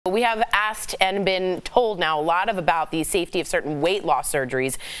We have asked and been told now a lot about the safety of certain weight loss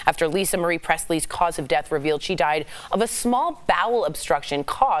surgeries after Lisa Marie Presley's cause of death revealed she died of a small bowel obstruction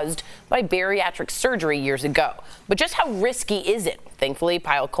caused by bariatric surgery years ago. But just how risky is it? Thankfully,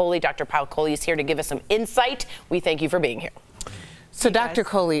 Payal Kohli, Dr. Payal Kohli is here to give us some insight. We thank you for being here. So Dr.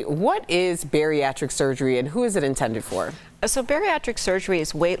 Kohli, what is bariatric surgery and who is it intended for? So bariatric surgery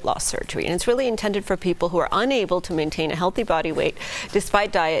is weight loss surgery, and it's really intended for people who are unable to maintain a healthy body weight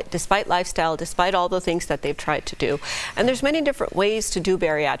despite diet, despite lifestyle, despite all the things that they've tried to do. And there's many different ways to do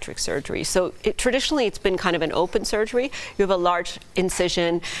bariatric surgery. So traditionally it's been kind of an open surgery. You have a large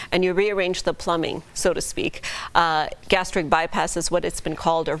incision and you rearrange the plumbing, so to speak. Gastric bypass is what it's been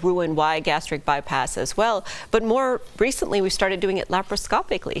called, or Roux-en-Y gastric bypass as well. But more recently we started doing it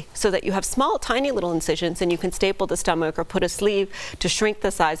laparoscopically, so that you have small, tiny little incisions and you can staple the stomach or put a sleeve to shrink the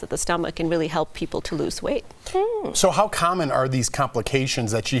size of the stomach and really help people to lose weight. So how common are these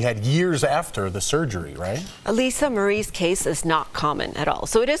complications that she had years after the surgery, right? Lisa Marie's case is not common at all.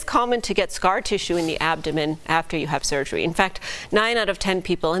 So it is common to get scar tissue in the abdomen after you have surgery. In fact, 9 out of 10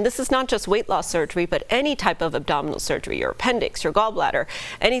 people, and this is not just weight loss surgery, but any type of abdominal surgery, your appendix, your gallbladder,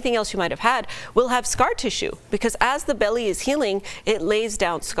 anything else you might have had, will have scar tissue, because as the belly is healing, it lays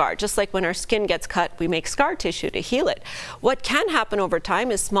down scar. Just like when our skin gets cut, we make scar tissue to heal it. What can happen over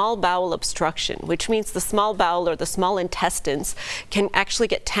time is small bowel obstruction, which means the small bowel or the small intestines can actually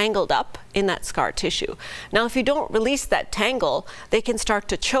get tangled up in that scar tissue. Now, if you don't release that tangle, they can start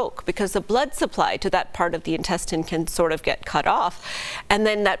to choke because the blood supply to that part of the intestine can sort of get cut off, and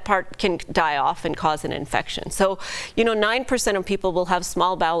then that part can die off and cause an infection. So, 9% of people will have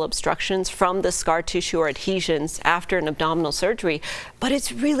small bowel obstructions from the scar tissue or adhesions after an abdominal surgery, but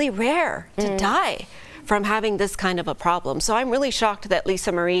it's really rare to die from having this kind of a problem. So I'm really shocked that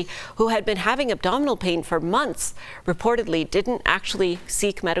Lisa Marie, who had been having abdominal pain for months, reportedly didn't actually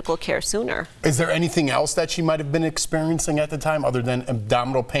seek medical care sooner. Is there anything else that she might have been experiencing at the time other than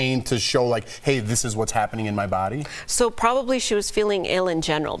abdominal pain to show like, hey, this is what's happening in my body? So probably she was feeling ill in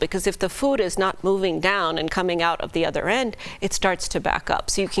general, because if the food is not moving down and coming out of the other end, it starts to back up.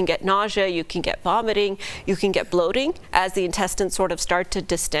 So you can get nausea, you can get vomiting, you can get bloating as the intestines sort of start to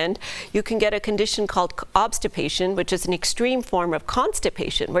distend. You can get a condition called obstipation, which is an extreme form of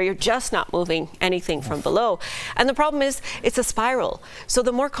constipation, where you're just not moving anything from below. And the problem is it's a spiral. So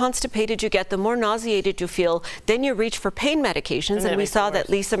the more constipated you get, the more nauseated you feel, then you reach for pain medications. And we saw that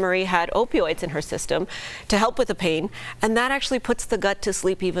Lisa Marie had opioids in her system to help with the pain, and that actually puts the gut to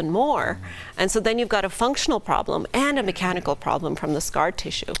sleep even more. And so then you've got a functional problem and a mechanical problem from the scar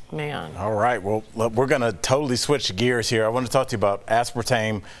tissue. Man. All right, well, we're going to totally switch gears here. I want to talk to you about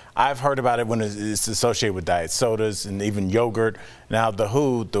aspartame. I've heard about it when it's associated with diet sodas and even yogurt. Now, the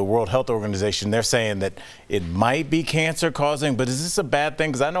WHO, the World Health Organization, they're saying that it might be cancer causing, but is this a bad thing?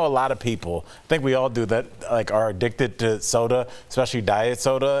 Because I know a lot of people, I think we all do that, like are addicted to soda, especially diet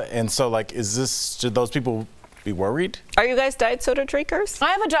soda. And so, like, should those people be worried? Are you guys diet soda drinkers? I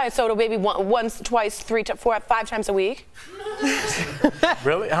have a diet soda, baby, once, twice, 3 to 4, 5 times a week.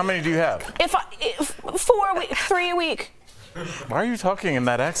 Really? How many do you have? 3 a week. Why are you talking in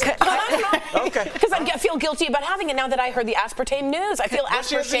that accent? Okay. Because I feel guilty about having it now that I heard the aspartame news. I feel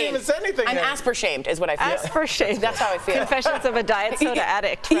asper-shamed. I'm asper-shamed is what I feel. Asper-shamed. That's how I feel. Confessions of a diet soda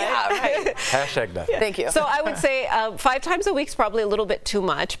addict, right? Yeah, right. Hashtag that. Yeah. Thank you. So I would say 5 times a week is probably a little bit too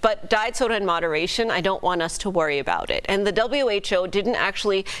much, but diet soda in moderation, I don't want us to worry about it. And the WHO didn't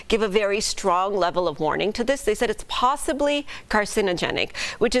actually give a very strong level of warning to this. They said it's possibly carcinogenic,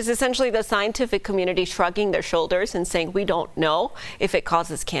 which is essentially the scientific community shrugging their shoulders and saying we don't know if it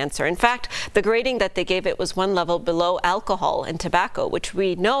causes cancer. In fact, the grading that they gave it was 1 level below alcohol and tobacco, which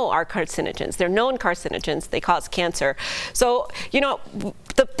we know are carcinogens. They're known carcinogens. They cause cancer. So,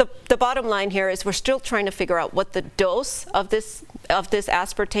 the bottom line here is we're still trying to figure out what the dose of this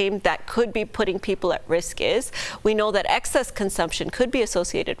aspartame that could be putting people at risk is. We know that excess consumption could be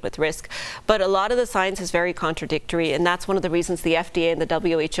associated with risk, but a lot of the science is very contradictory, and that's one of the reasons the FDA and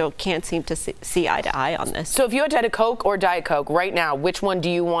the WHO can't seem to see eye to eye on this. So if you had to have a Coke or Diet Coke right now, which one do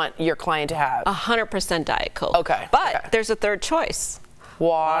you want your client to have? 100% Diet Coke. Okay. But there's a third choice.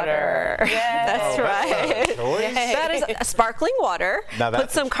 Water. That's right. That is sparkling water.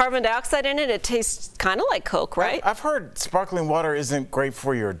 Put some carbon dioxide in it. It tastes kind of like Coke, right? I've heard sparkling water isn't great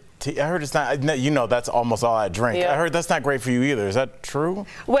for your teeth. I heard it's not. That's almost all I drink. Yeah. I heard that's not great for you either. Is that true?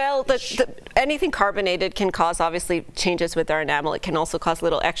 Well, anything carbonated can cause obviously changes with our enamel. It can also cause a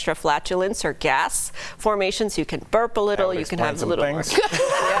little extra flatulence or gas formation. So you can burp a little. You can have a little more.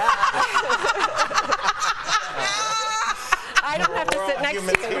 I don't have to sit next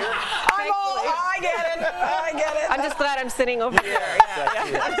to you. I get it. I'm just glad I'm sitting over here.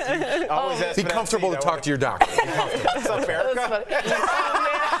 Yeah. Be comfortable to talk to your doctor. What's up, Erica?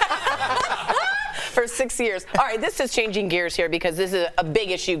 For 6 years. All right, this is changing gears here because this is a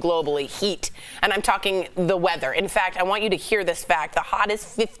big issue globally, heat. And I'm talking the weather. In fact, I want you to hear this fact. The hottest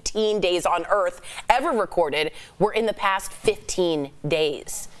 15 days on Earth ever recorded were in the past 15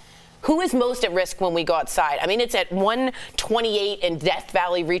 days. Who is most at risk when we go outside? I mean, it's at 128 in Death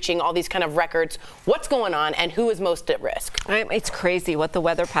Valley, reaching all these kind of records. What's going on, and who is most at risk? It's crazy what the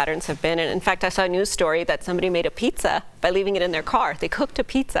weather patterns have been. And in fact, I saw a news story that somebody made a pizza by leaving it in their car. They cooked a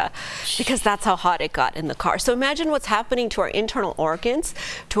pizza because that's how hot it got in the car. So imagine what's happening to our internal organs,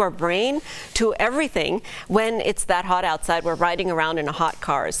 to our brain, to everything when it's that hot outside. We're riding around in a hot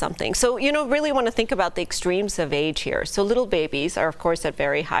car or something. So, you know, really want to think about the extremes of age here. So little babies are, of course, at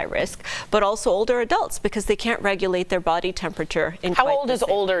very high risk, but also older adults because they can't regulate their body temperature. How old is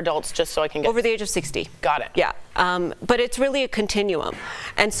older adults, just so I can get... Over the age of 60. Got it. Yeah. But it's really a continuum.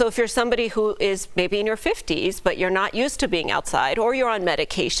 And so if you're somebody who is maybe in your 50s, but you're not used to being outside, or you're on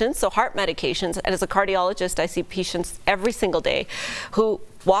medications, so heart medications, and as a cardiologist, I see patients every single day who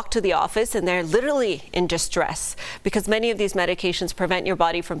walk to the office and they're literally in distress because many of these medications prevent your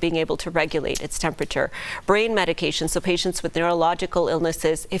body from being able to regulate its temperature. Brain medications, so patients with neurological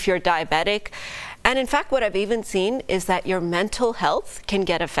illnesses, if you're diabetic. And in fact, what I've even seen is that your mental health can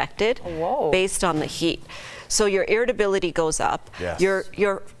get affected based on the heat. So your irritability goes up,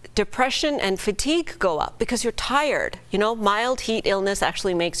 your depression and fatigue go up because you're tired. You know, mild heat illness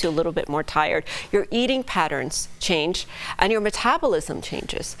actually makes you a little bit more tired. Your eating patterns change and your metabolism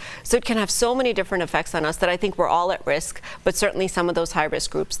changes. So it can have so many different effects on us that I think we're all at risk, but certainly some of those high-risk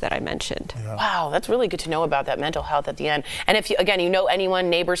groups that I mentioned. Yeah. Wow, that's really good to know about that mental health at the end. And if you, again, you know anyone,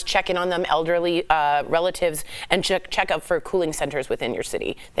 neighbors, check in on them, elderly relatives, and check out for cooling centers within your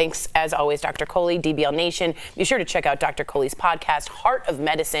city. Thanks, as always, Dr. Kohli, DBL Nation. Be sure to check out Dr. Kohli's podcast, Heart of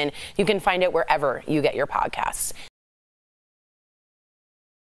Medicine. You can find it wherever you get your podcasts.